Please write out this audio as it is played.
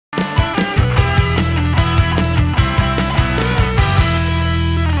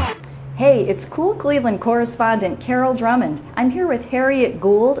Hey, it's Cool Cleveland correspondent Carol Drummond. I'm here with Harriet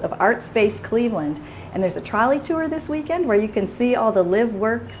Gould of ArtSpace-Cleveland, and there's a trolley tour this weekend where you can see all the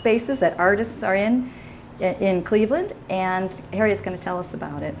live-work spaces that artists are in Cleveland, and Harriet's going to tell us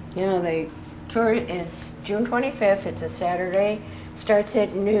about it. Yeah, the tour is June 25th. It's a Saturday. Starts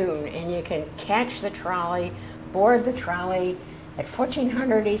at noon, and you can catch the trolley, board the trolley at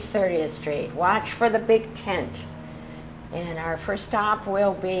 1400 East 30th Street. Watch for the big tent. And our first stop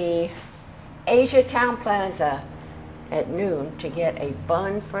will be Asia Town Plaza at noon to get a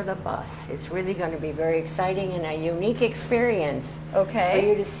bun for the bus. It's really going to be very exciting and a unique experience for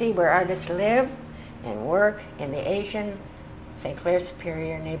you to see where artists live and work in the Asian St. Clair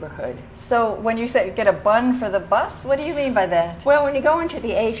Superior neighborhood. So when you say get a bun for the bus, what do you mean by that? Well, when you go into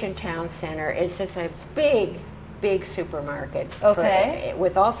the Asian Town Center, it's just a big supermarket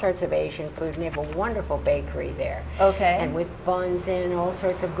with all sorts of Asian food, and they have a wonderful bakery there. And with buns and all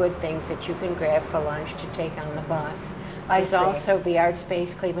sorts of good things that you can grab for lunch to take on the bus. There's also the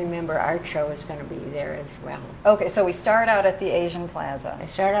ArtSpace-Cleveland member art show is going to be there as well. Okay, so we start out at the Asian Plaza. I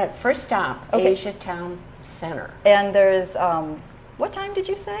start out, first stop, Asia Town Center. And there's, what time did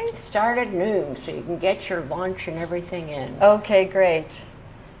you say? Start at noon, so you can get your lunch and everything in. Okay, great.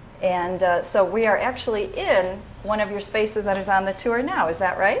 And so we are actually in one of your spaces that is on the tour now, is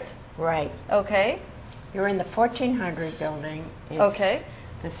that right? Right. Okay. You're in the 1400 building. It's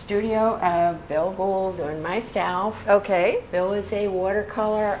the studio of Bill Gould and myself. Bill is a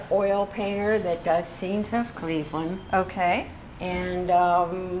watercolor oil painter that does scenes of Cleveland.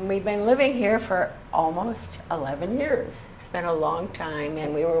 And we've been living here for almost 11 years. It's been a long time,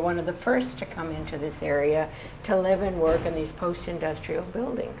 and we were one of the first to come into this area to live and work in these post-industrial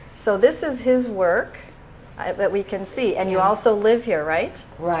buildings. So this is his work that we can see, and you also live here, right?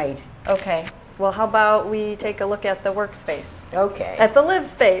 Right. Okay. Well, how about we take a look at the workspace? Okay. At the live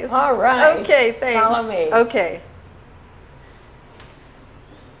space. All right. Okay, thanks. Follow me. Okay.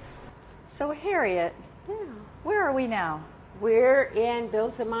 So Harriet, where are we now? We're in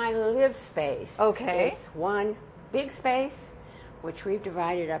Bill's and my live space. It's one big space, which we've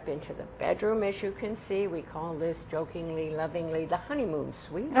divided up into the bedroom, as you can see. We call this jokingly, lovingly, the honeymoon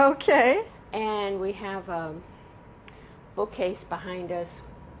suite. And we have a bookcase behind us,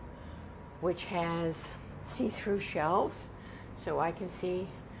 which has see-through shelves, so I can see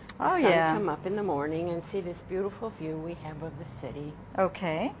the sun come up in the morning and see this beautiful view we have of the city.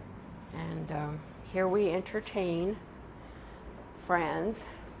 And here we entertain friends.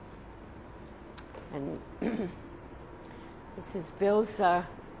 And this is Bill's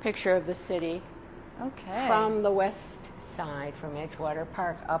picture of the city from the west side, from Edgewater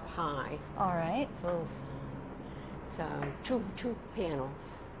Park up high. So two panels.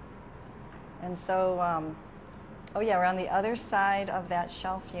 And so, we're on the other side of that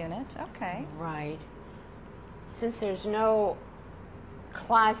shelf unit. Right. Since there's no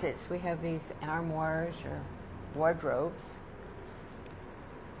closets, we have these armoires or wardrobes.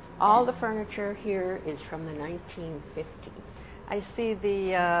 All the furniture here is from the 1950s. I see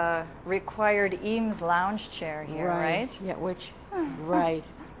the required Eames lounge chair here, right? Yeah, which, right.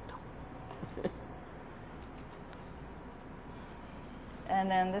 And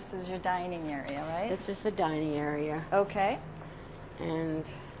then this is your dining area, right? This is the dining area. And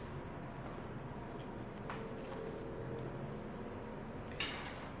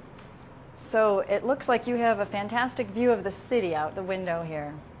so it looks like you have a fantastic view of the city out the window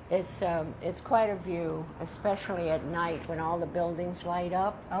here. It's quite a view, especially at night when all the buildings light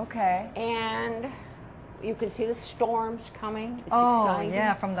up. And you can see the storms coming. It's exciting.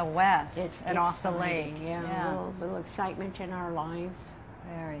 Yeah, from the west and off the exciting. lake. Yeah, a little excitement in our lives.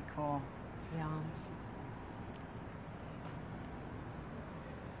 Very cool. Yeah.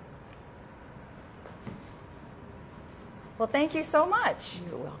 Well, thank you so much.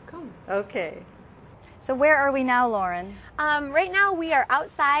 You're welcome. Okay. So where are we now, Lauren? Right now we are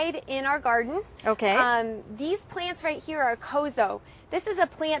outside in our garden. These plants right here are kozo. This is a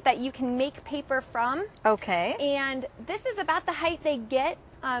plant that you can make paper from. And this is about the height they get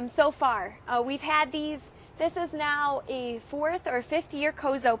so far. We've had these. This is now a 4th or 5th year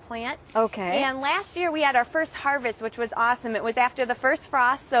kozo plant. And last year we had our first harvest, which was awesome. It was after the first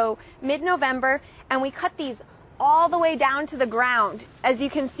frost, so mid-November, and we cut these all the way down to the ground. As you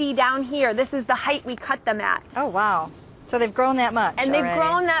can see down here, this is the height we cut them at. Oh, wow. So they've grown that much And already. They've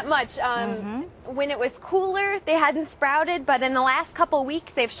grown that much. When it was cooler, they hadn't sprouted, but in the last couple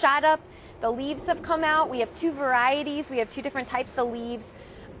weeks, they've shot up. The leaves have come out. We have 2 varieties. We have 2 different types of leaves.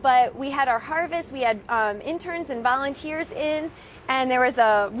 But we had our harvest. We had interns and volunteers in, and there was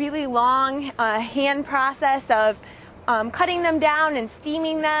a really long hand process of cutting them down and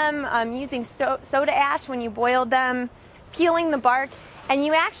steaming them, using soda ash when you boiled them, peeling the bark, and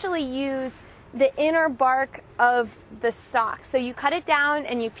you actually use the inner bark of the stalk. So you cut it down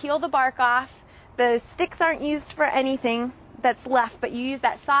and you peel the bark off. The sticks aren't used for anything that's left, but you use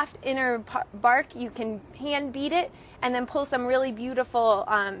that soft inner bark. You can hand beat it and then pull some really beautiful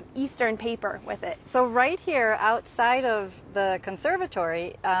Eastern paper with it. So right here outside of the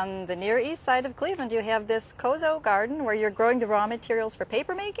conservatory on the Near East side of Cleveland, you have this Kozo garden where you're growing the raw materials for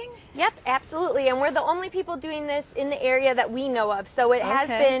paper making? Yep, absolutely. And we're the only people doing this in the area that we know of. So it has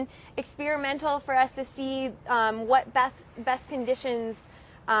been experimental for us to see what best conditions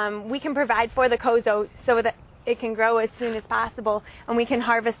we can provide for the Kozo so that it can grow as soon as possible and we can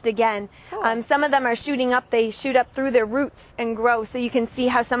harvest again. Cool. Some of them are shooting up. They shoot up through their roots and grow, so you can see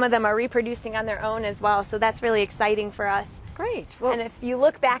how some of them are reproducing on their own as well. So that's really exciting for us. Great. Well, and if you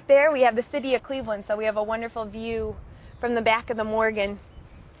look back there, we have the city of Cleveland, so we have a wonderful view from the back of the Morgan,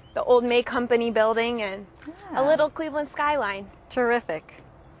 the old May Company building, and a little Cleveland skyline. Terrific.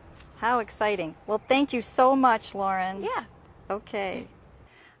 How exciting. Well, thank you so much, Lauren. Yeah. Okay.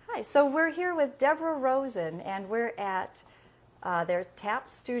 Hi, so we're here with Deborah Rosen, and we're at their TAP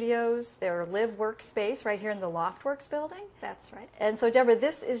Studios, their live workspace right here in the Loftworks building. That's right. And so, Deborah,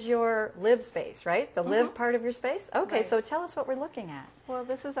 this is your live space, right? The live part of your space? Okay, Right. so tell us what we're looking at. Well,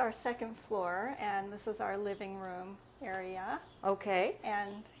 this is our second floor, and this is our living room area. Okay.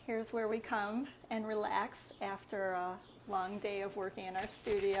 And here's where we come and relax after a long day of working in our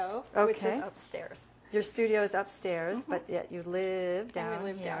studio, which is upstairs. Your studio is upstairs, but yet you live down here. And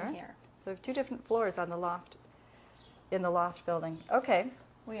we live down here. So 2 different floors on the loft, in the loft building. Okay.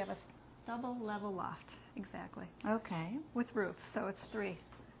 We have a double level loft, exactly, Okay. with roof, so it's 3.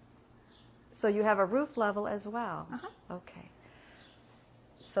 So you have a roof level as well. Okay.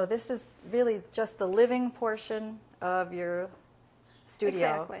 So this is really just the living portion of your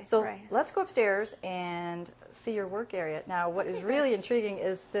studio. Exactly, So right. let's go upstairs and see your work area. Now, what is really intriguing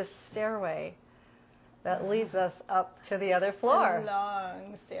is this stairway that leads us up to the other floor. A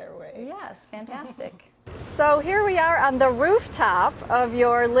long stairway. Yes, fantastic. So here we are on the rooftop of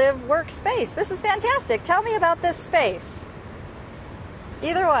your live workspace. This is fantastic. Tell me about this space.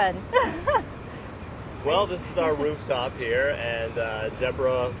 Either one. Well, this is our rooftop here, and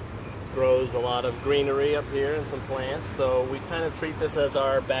Deborah grows a lot of greenery up here and some plants, so we kind of treat this as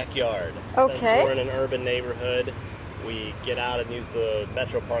our backyard. Okay. Since we're in an urban neighborhood, we get out and use the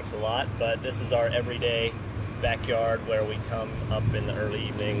metro parks a lot, but this is our everyday backyard where we come up in the early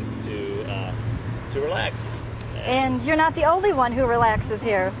evenings to relax. And you're not the only one who relaxes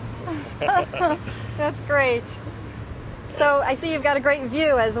here. That's great. So I see you've got a great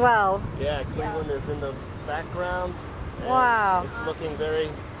view as well. Yeah, Cleveland is in the background. Wow. It's looking very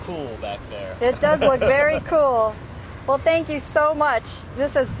cool back there. It does look very cool. Well, thank you so much.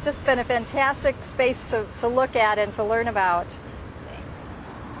 This has just been a fantastic space to look at and to learn about.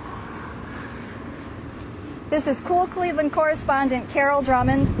 This is Cool Cleveland correspondent Carol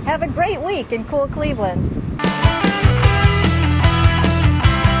Drummond. Have a great week in Cool Cleveland.